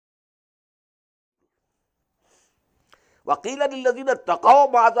وَقِيلَ لِلَّذِينَ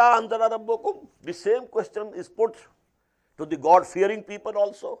اتَّقَوْا مَاذَا أَنزَلَ رَبُّكُمْ. The same question is put to the God-fearing people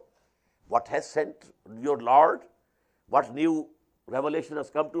also. What has sent your Lord? What new revelation has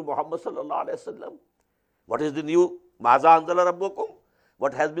come to Muhammad sallallahu alaihi wasallam? What is the new مَاذَا أَنزَلَ رَبُّكُمْ?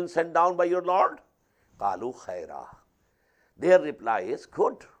 What has been sent down by your Lord? قَالُوا خَيْرًا. Their reply is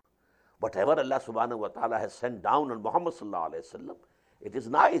good. Whatever Allah subhanahu wa ta'ala has sent down on Muhammad sallallahu alaihi wasallam, it is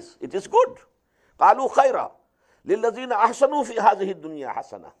nice, it is good. قَالُوا خَيْرًا لِلَّذِينَ أَحْسَنُوا فِي هَذِهِ الدُّنْيَا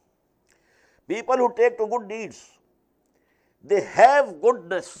حَسَنَةً. People who take to good deeds, they have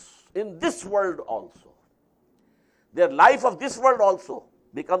goodness in this world also. Their life of this world also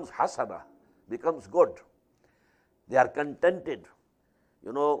becomes hasana, becomes good. They are contented.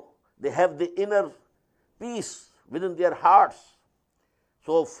 They have the inner peace within their hearts.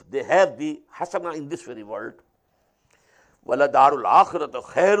 So they have the hasana in this very world. وَلَدَارُ الْآخِرَةُ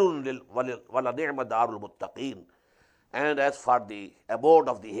خَيْرٌ وَلَنِعْمَ دَارُ الْمُتَّقِينَ. And as for the abode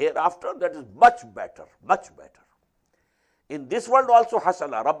of the hereafter, that is much better, much better. In this world also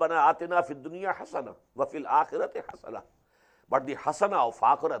hasana. رَبَّنَا آتِنَا فِي الدُّنْيَا حَسَنَةً وَفِي الْآخِرَةِ حَسَنَةً. But the hasana of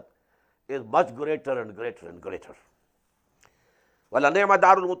akhirat is much greater and greater and greater. وَلَنِعْمَ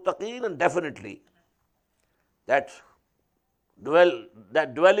دَارُ الْمُتَّقِينَ. And definitely that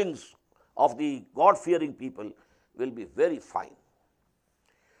dwellings of the God-fearing people will be very fine.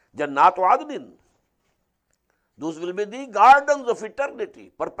 Jannatu adnin. Those will be the gardens of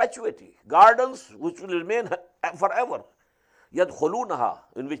eternity, perpetuity, gardens which will remain forever. Yadkhulunaha,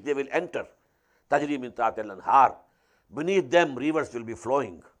 in which they will enter. Tajri min tahtiha al-anhar. Beneath them rivers will be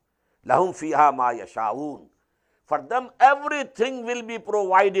flowing. Lahum fiha ma yasha'un. For them everything will be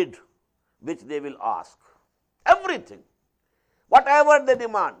provided which they will ask. Everything. Whatever they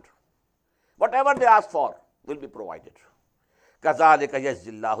demand, whatever they ask for will be provided. كَذَلِكَ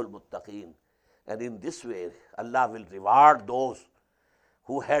يَجْزِي اللَّهُ الْمُتَّقِينَ. And in this way, Allah will reward those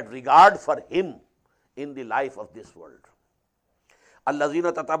who had regard for Him in the life of this world.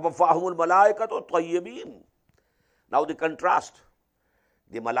 الَّذِينَ تَتَوَفَّاهُمُ الْمَلَائِكَةُ طَيِّبِينَ. Now the contrast.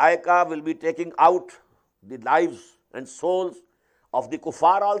 The Malaika will be taking out the lives and souls of the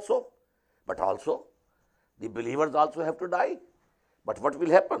kuffar also, but also the believers also have to die. But what will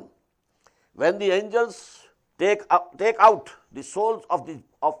happen? When the angels take out the souls of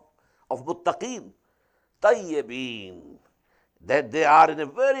muttaqeen, tayyibin, that they are in a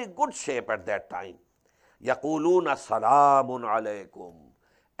very good shape at that time. Yaquluna salamun alaykum.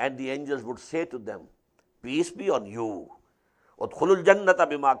 And the angels would say to them, peace be on you. Udkhulul jannata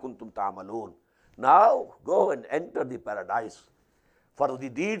bima kuntum ta'malun. Now go and enter the paradise for the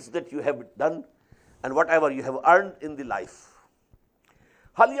deeds that you have done and whatever you have earned in the life.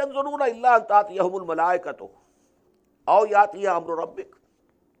 هل ينظرون إلا أن تأتيهم الملائكة أو يأتي أمر ربك.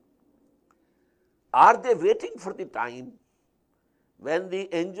 Are they waiting for the time when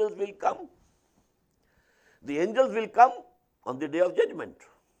the angels will come? The angels will come on the day of judgment.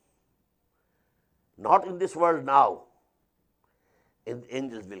 Not in this world now. And the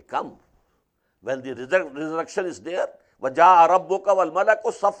angels will come when the resurrection is there. وَجَاءَ رَبُّكَ وَالْمَلَكُ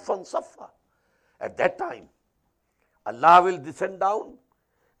صَفًّا صَفًّا. At that time, Allah will descend down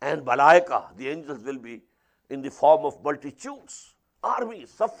and Malaika, the angels, will be in the form of multitudes,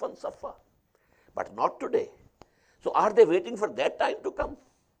 armies, saffan saffa. But not today. So are they waiting for that time to come?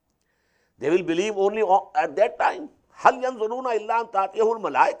 They will believe only at that time. هَلْ يَنْظُرُونَ إِلَّا أَنْ تَأْتِيَهُمُ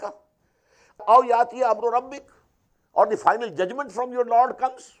الْمَلَائِكَةُ أَوْ يَأْتِيَ أَمْرُ رَبِّكَ. Or the final judgment from your Lord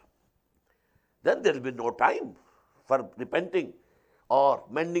comes. Then there will be no time for repenting or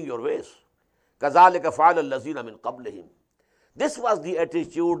mending your ways. كَذَلِكَ فَعَلَ الَّذِينَ مِنْ قَبْلِهِمْ. This was the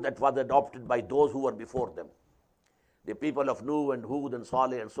attitude that was adopted by those who were before them. The people of Nuh and Hud and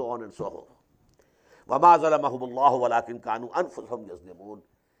Saleh and so on and so on. وَمَا ظَلَمَهُمُ اللَّهُ وَلَكِنْ كَانُوا أَنفُسَهُمْ يَظْلِمُونَ.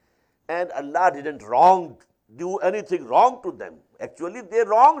 And Allah didn't do anything wrong to them. Actually, they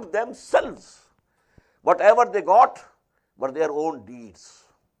wronged themselves. Whatever they got were their own deeds,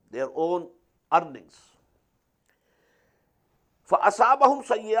 their own earnings. فَأَصَابَهُمْ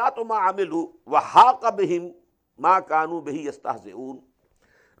سَيِّئَاتُ مَا عَمِلُوا وَحَاقَ بِهِمْ مَا كَانُوا بِهِ يَسْتَهْزِئُونَ.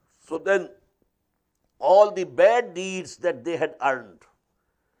 So then all the bad deeds that they had earned,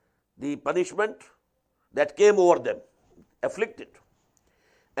 the punishment that came over them, afflicted,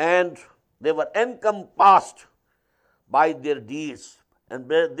 and they were encompassed by their deeds, and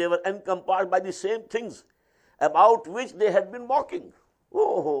they were encompassed by the same things about which they had been mocking.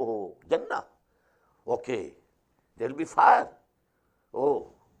 Oh, Jannah. Okay, there will be fire.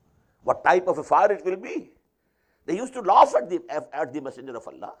 Oh, what type of a fire it will be? They used to laugh at the Messenger of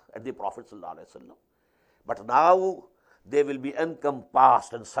Allah, at the Prophet ﷺ. But now they will be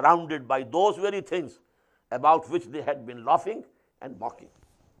encompassed and surrounded by those very things about which they had been laughing and mocking.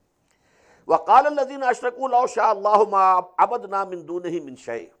 وَقَالَ الَّذِينَ أَشْرَكُوا لَوْ شَاءَ اللَّهُ مَا عَبَدْنَا مِن دُونِهِ مِن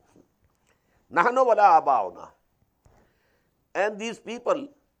شَيْءٍ نَحْنُ وَلَا آبَاؤُنَا. And these people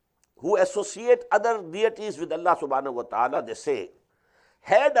who associate other deities with Allah subhanahu wa ta'ala, they say,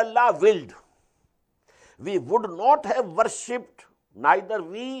 had Allah willed, we would not have worshipped, neither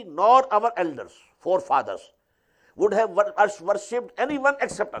we nor our elders, forefathers, would have worshipped anyone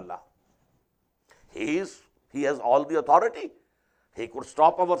except Allah. He has all the authority. He could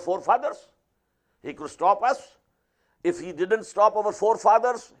stop our forefathers. He could stop us. If he didn't stop our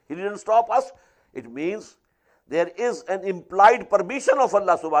forefathers, he didn't stop us, it means there is an implied permission of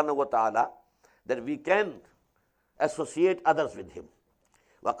Allah subhanahu wa ta'ala that we can associate others with him.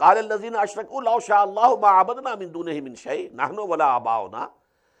 وَقَالَ الَّذِينَ أَشْرَكُوا لَوْ شَاءَ اللَّهُ مَا عَبَدْنَا مِن دُونِهِ مِن شَيْءٍ نَحْنُ وَلَا آبَاؤُنَا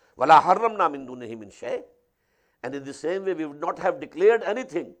وَلَا حَرَّمْنَا مِن دُونِهِ مِن شَيْءٍ. And in the same way, we would not have declared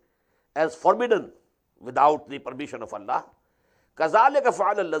anything as forbidden without the permission of Allah. كَذَلِكَ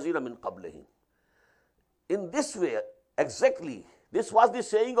فَعَلَ الَّذِينَ مِن قَبْلِهِمْ. In this way, exactly, this was the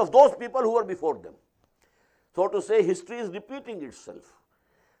saying of those people who were before them. So to say, history is repeating itself.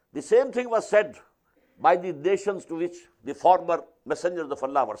 The same thing was said by the nations to which the former messengers of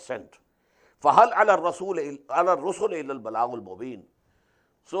Allah were sent. فَهَلْ عَلَى الرُّسُلِ إِلَّا الْبَلَاغُ الْمُبِينُ.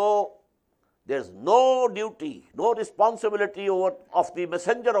 So there's no duty, no responsibility of the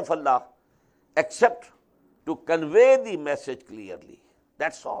messenger of Allah except to convey the message clearly.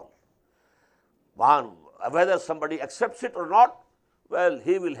 That's all. Whether somebody accepts it or not, well,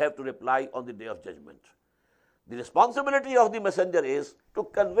 he will have to reply on the day of judgment. The responsibility of the messenger is to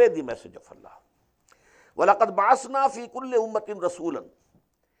convey the message of Allah. وَلَقَدْ بَعَثْنَا فِي كُلِّ أُمَّةٍ رَسُولًا.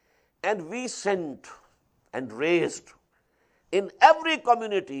 And we sent and raised in every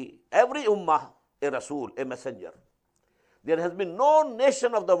community, every ummah, a Rasul, a messenger. There has been no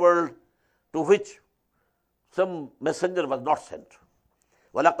nation of the world to which some messenger was not sent.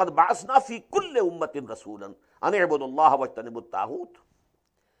 وَلَقَدْ بَعَثْنَا فِي كُلِّ أُمَّةٍ رَسُولًا أَنِ اعْبُدُوا اللَّهَ وَاجْتَنِبُوا الطَّاغُوتَ.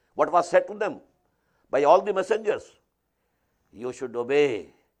 What was said to them by all the messengers? You should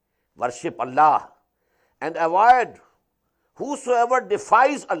obey, worship Allah, and avoid whosoever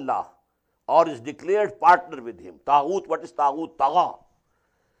defies Allah or is declared partner with him. Taghut, what is taghut? Tagha.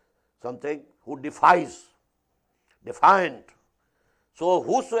 Something who defies, defiant. So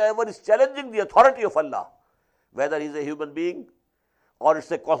whosoever is challenging the authority of Allah, whether he is a human being or it's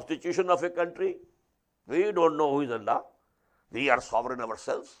a constitution of a country, we don't know who is Allah. We are sovereign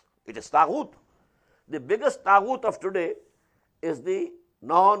ourselves. It is taghut. The biggest taghut of today is the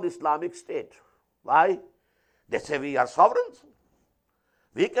non-Islamic state. Why? They say we are sovereigns.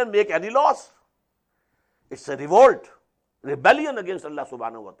 We can make any laws. It's a revolt, rebellion against Allah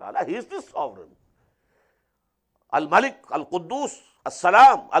subhanahu wa ta'ala. He is the sovereign. Al-Malik, Al-Quddus,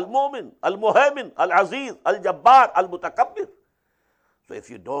 Al-Salam, Al-Mu'min, Al-Muhaymin, Al-Aziz, Al-Jabbar, Al-Mutakabbir. So if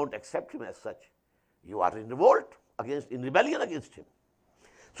you don't accept him as such, you are in revolt, in rebellion against him.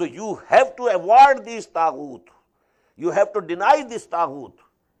 So you have to avoid these taghut. You have to deny this taghut.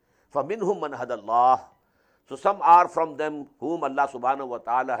 فَمِنْهُمْ مَنْ هَدَى اللَّهُ. So some are from them whom Allah subhanahu wa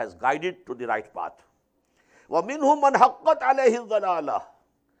ta'ala has guided to the right path. وَمِنْهُمْ مَنْ حَقَّتْ عَلَيْهِ الضَّلَالَةُ.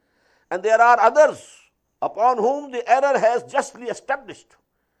 And there are others upon whom the error has justly established.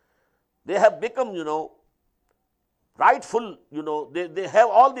 They have become, rightful, they have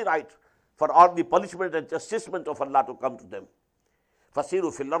all the right for all the punishment and chastisement of Allah to come to them.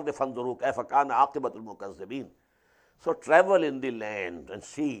 فَسِيرُوا فِي الْأَرْضِ فَانْظُرُوا كَيْفَ كَانَ عَاقِبَةُ الْمُكَذِّبِينَ. So travel in the land and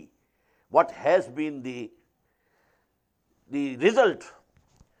see what has been the result,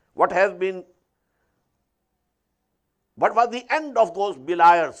 what was the end of those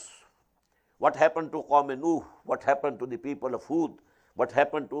beliers, what happened to Qawm Nuh, what happened to the people of Hud, what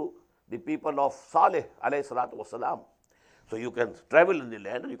happened to the people of Saleh alayhi salatu wasalam. So you can travel in the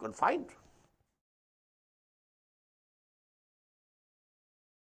land and you can find.